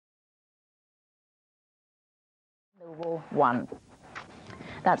War 1.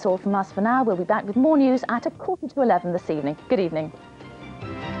 That's all from us for now. We'll be back with more news at 11:15 this evening. Good evening.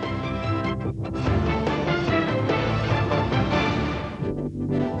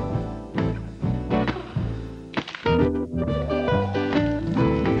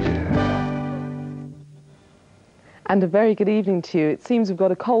 And a very good evening to you. It seems we've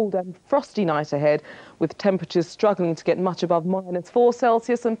got a cold and frosty night ahead, with temperatures struggling to get much above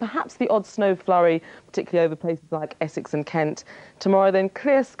 -4°C and perhaps the odd snow flurry, particularly over places like Essex and Kent. Tomorrow then,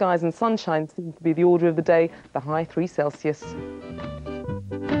 clear skies and sunshine seem to be the order of the day, the high 3°C.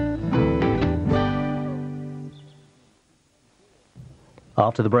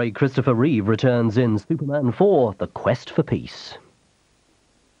 After the break, Christopher Reeve returns in Superman 4, The Quest for Peace.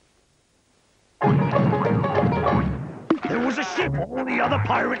 There was a ship all the other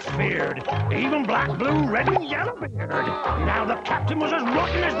pirates feared, even Black, Blue, Red and Yellowbeard. Now the captain was as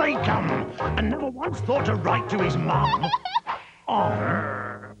rotten as they come, and never once thought to write to his mum.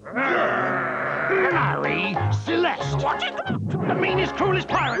 Harry, Celeste. What you got? The meanest, cruelest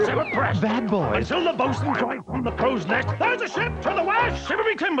pirates ever pressed. Bad boys. Until the boatswain cried from the crow's nest, "There's a ship to the west!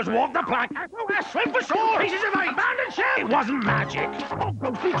 Shivery timbers walk the plank. SOS, swim for shore! Pieces of eight! Abandoned ship!" It wasn't magic or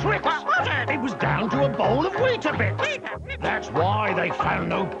ghostly tricks. What was it? It was down to a bowl of Weetabix. That's why they found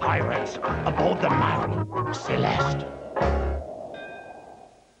no pirates aboard the Mary, Celeste.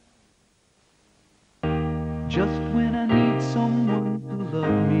 Just when I need someone to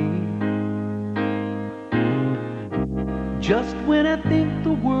love me, just when I think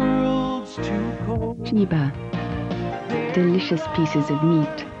the world's too cold. Sheba, delicious pieces of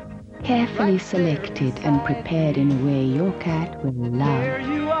meat, carefully selected and prepared in a way your cat will love. There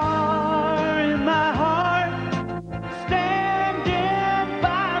you are in my heart, standing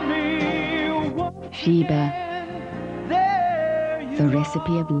by me. Sheba, the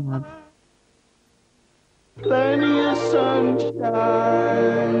recipe of love. Plenty of sunshine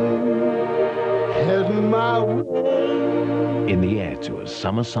heading my way. In the Air Tours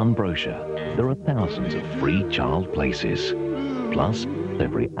Summer Sun brochure, there are thousands of free child places. Plus,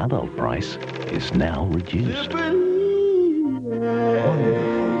 every adult price is now reduced.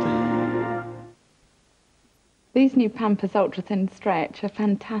 These new Pampers Ultra Thin Stretch are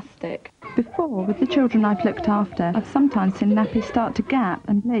fantastic. Before, with the children I've looked after, I've sometimes seen nappies start to gap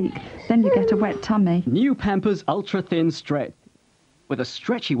and leak. Then you get a wet tummy. New Pampers Ultra Thin Stretch. With a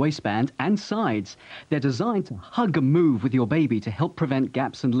stretchy waistband and sides, they're designed to hug and move with your baby to help prevent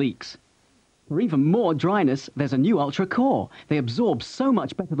gaps and leaks. For even more dryness, there's a new Ultra Core. They absorb so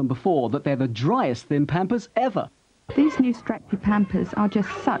much better than before that they're the driest thin Pampers ever. These new stretchy Pampers are just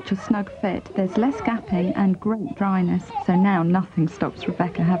such a snug fit. There's less gapping and great dryness, so now nothing stops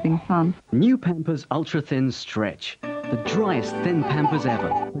Rebecca having fun. New Pampers Ultra Thin Stretch. The driest thin Pampers ever.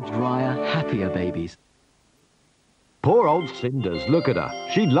 For drier, happier babies. Poor old Cinders, look at her.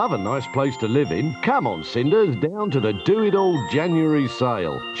 She'd love a nice place to live in. Come on, Cinders, down to the do-it-all January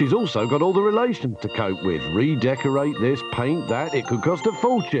sale. She's also got all the relations to cope with. Redecorate this, paint that, it could cost a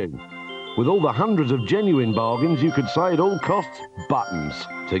fortune. With all the hundreds of genuine bargains, you could say it all costs buttons.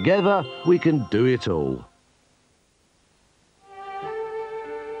 Together, we can do it all.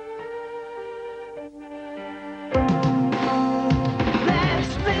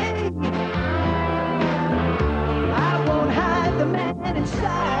 That's me. I won't hide the man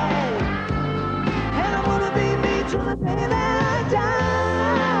inside, and I'm gonna be me till the day that I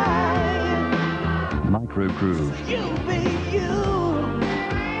die. Micro Groove. You be you.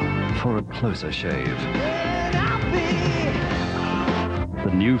 For a closer shave. And I'll be.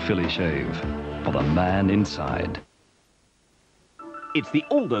 The new Philly shave for the man inside. It's the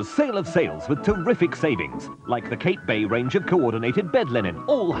Alders Sale of Sales with terrific savings, like the Cape Bay range of coordinated bed linen,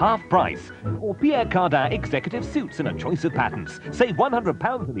 all half price, or Pierre Cardin executive suits in a choice of patterns. Save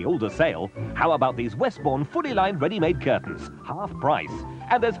 £100 in the Alders sale. How about these Westbourne fully lined ready-made curtains, half price?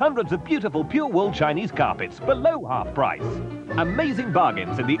 And there's hundreds of beautiful pure wool Chinese carpets below half price. Amazing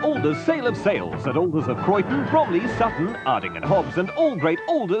bargains in the Alders Sale of Sales at Alders of Croydon, Bromley, Sutton, Arding and Hobbs, and all great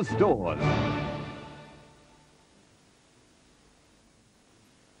Alders stores.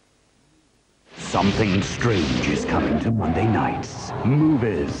 Something strange is coming to Monday nights.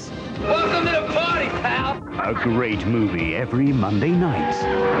 Movies. Welcome to the party, pal! A great movie every Monday night.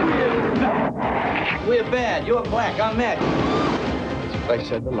 We're bad, you're black, I'm Matt. As I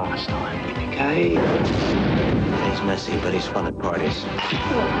said the last time. Okay. He's messy, but he's fun at parties.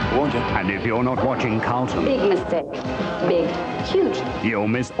 Warned you. And if you're not watching Carlton... Big mistake. Big. Huge. You'll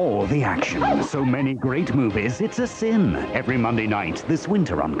miss all the action. So many great movies, it's a sin. Every Monday night this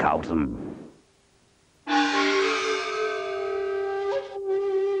winter on Carlton.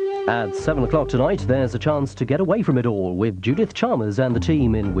 At 7 o'clock tonight, there's a chance to get away from it all with Judith Chalmers and the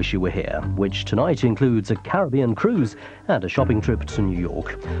team in Wish You Were Here, which tonight includes a Caribbean cruise and a shopping trip to New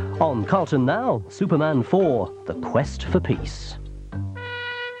York. On Carlton Now, Superman 4, The Quest for Peace.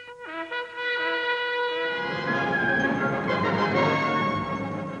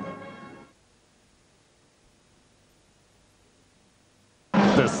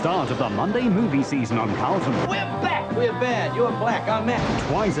 The start of the Monday movie season on Carlton. We're back! We're bad. You're black. I'm mad.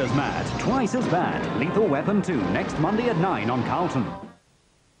 Twice as mad, twice as bad. Lethal Weapon 2, next Monday at 9 on Carlton.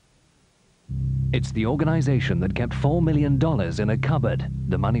 It's the organization that kept $4 million in a cupboard.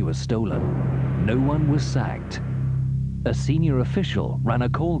 The money was stolen. No one was sacked. A senior official ran a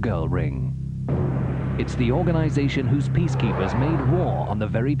call girl ring. It's the organization whose peacekeepers made war on the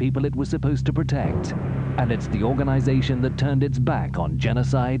very people it was supposed to protect. And it's the organization that turned its back on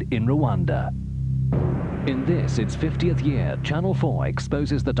genocide in Rwanda. In this, its 50th year, Channel 4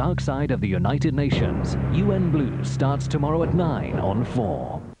 exposes the dark side of the United Nations. UN Blues starts tomorrow at 9 on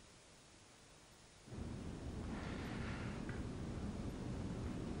 4.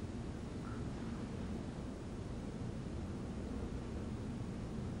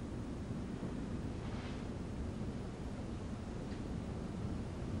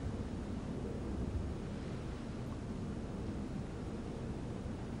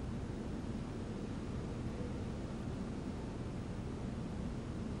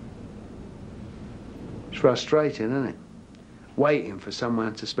 It's frustrating, isn't it? Waiting for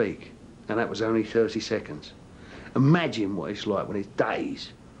someone to speak, and that was only 30 seconds. Imagine what it's like when it's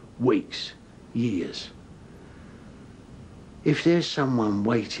days, weeks, years. If there's someone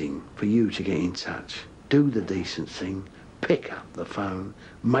waiting for you to get in touch, do the decent thing, pick up the phone,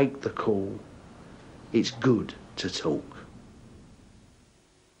 make the call. It's good to talk.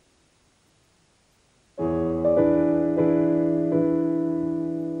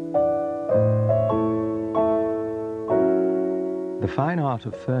 The fine art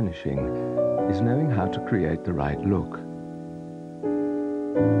of furnishing is knowing how to create the right look.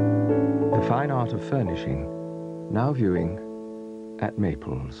 The fine art of furnishing, now viewing at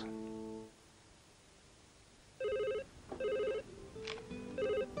Maples.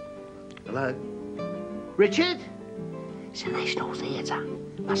 Hello? Richard? It's the National Theatre.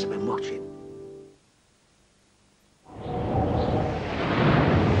 Must have been watching.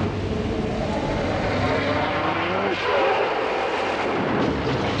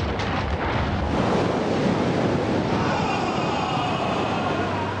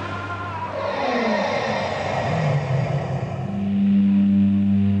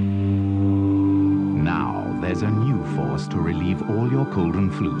 There's a new force to relieve all your cold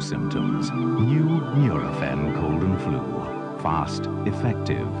and flu symptoms. New Nurofen Cold and Flu. Fast,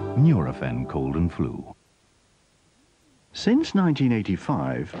 effective Nurofen Cold and Flu. Since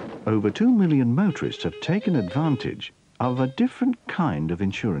 1985, over 2 million motorists have taken advantage of a different kind of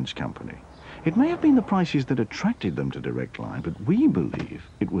insurance company. It may have been the prices that attracted them to Direct Line, but we believe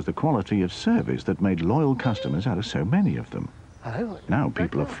it was the quality of service that made loyal customers out of so many of them. Now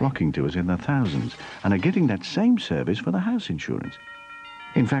people are flocking to us in their thousands and are getting that same service for the house insurance.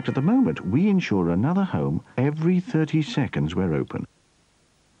 In fact, at the moment, we insure another home every 30 seconds we're open.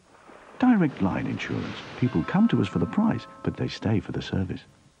 Direct Line Insurance. People come to us for the price, but they stay for the service.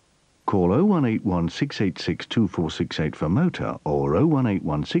 Call 0181 686 2468 for motor or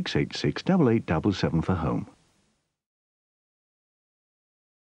 0181 686 8877 for home.